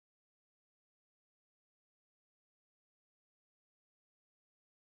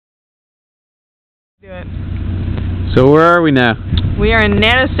Do it. So where are we now? We are in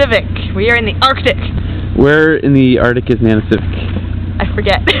Nunavut. We are in the Arctic. Where in the Arctic is Nunavut? I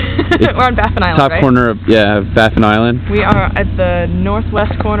forget. We're on Devon Island, top right? corner of, Devon Island. We are at the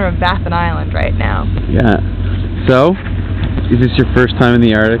northwest corner of Devon Island right now. Yeah. So, is this your first time in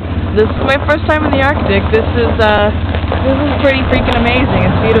the Arctic? This is my first time in the Arctic. This is pretty freaking amazing.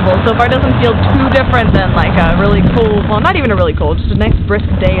 It's beautiful. So far it doesn't feel too different than like a really cold, well, not even a really cold, just a nice brisk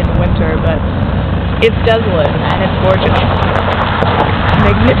day in the winter, but it's desolate and it's gorgeous.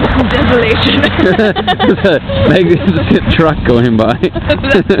 Magnificent desolation. There's a magnificent truck going by.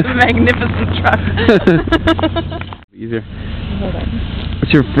 That's a magnificent truck. Easier.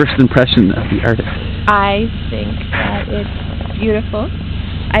 What's your first impression of the Arctic? I think that it's beautiful.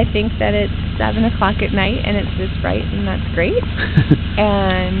 I think that it's 7 o'clock at night and it's this bright, and that's great.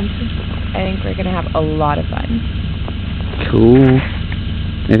 And I think we're going to have a lot of fun. Cool.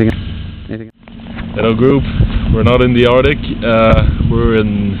 Anything else? Hello group, we're not in the Arctic, we're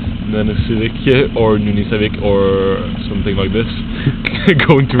in Nunavut or something like this,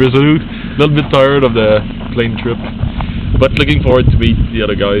 going to Resolute. A little bit tired of the plane trip, but looking forward to meet the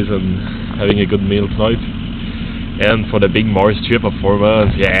other guys and having a good meal tonight. And for the big Mars trip of 4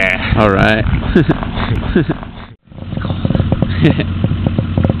 months, yeah! Alright.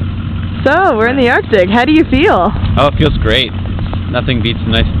 So, we're in the Arctic. How do you feel? Oh, it feels great. Nothing beats a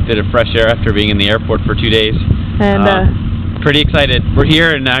nice bit of fresh air after being in the airport for 2 days. And pretty excited. We're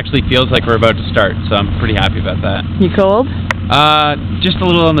here and it actually feels like we're about to start, so I'm pretty happy about that. you cold? Just a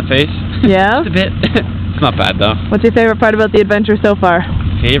little on the face. Yeah? Just a bit. It's not bad though. What's your favorite part about the adventure so far?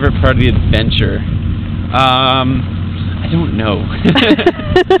 Favorite part of the adventure? I don't know.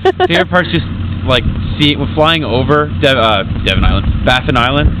 Favorite part's just like flying over Devon Island, Baffin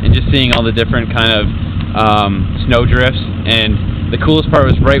Island, and just seeing all the different kind of snow drifts. And the coolest part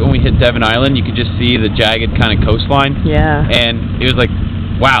was right when we hit Devon Island, you could just see the jagged kind of coastline. Yeah. And it was like,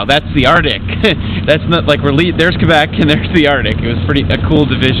 wow, that's the Arctic. That's not like there's Quebec and there's the Arctic. It was a cool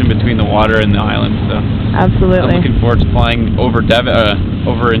division between the water and the island. So absolutely. I'm looking forward to flying over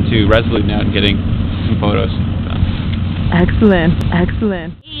over into Resolute now and getting some photos. So. Excellent,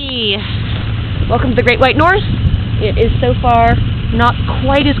 excellent. Hey. Welcome to the Great White North. It is so far not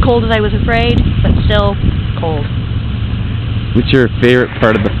quite as cold as I was afraid, but still cold. What's your favorite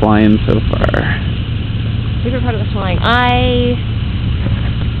part of the flying so far? Favorite part of the flying?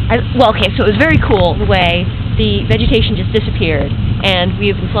 Well, okay, so it was very cool the way the vegetation just disappeared, and we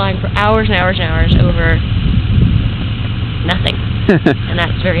have been flying for hours and hours and hours over nothing, and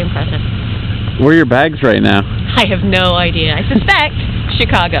that's very impressive. Where are your bags right now? I have no idea. I suspect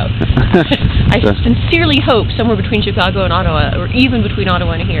Chicago. I sincerely hope somewhere between Chicago and Ottawa, or even between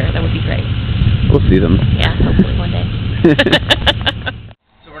Ottawa and here. That would be great. We'll see them. Yeah, hopefully one day.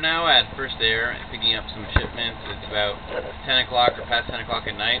 So we're now at First Air picking up some shipments. It's about 10 o'clock or past 10 o'clock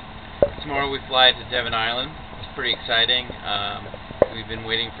at night. Tomorrow we fly to Devon Island. It's pretty exciting. We've been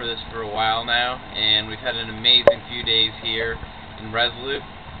waiting for this for a while now, and we've had an amazing few days here in Resolute.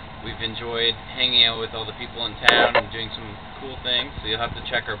 We've enjoyed hanging out with all the people in town and doing some cool things, so you'll have to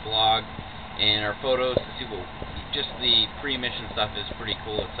check our blog and our photos to see just the pre-mission stuff is pretty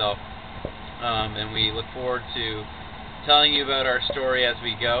cool itself. And we look forward to telling you about our story as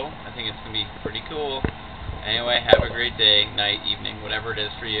we go. I think it's going to be pretty cool. Anyway, have a great day, night, evening, whatever it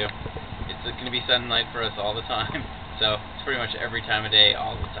is for you. It's going to be sunlight for us all the time, so it's pretty much every time of day,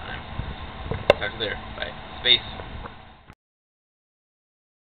 all the time. Talk to you later. Bye. Space.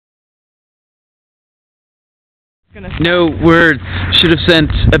 No words should have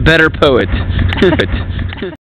sent a better poet.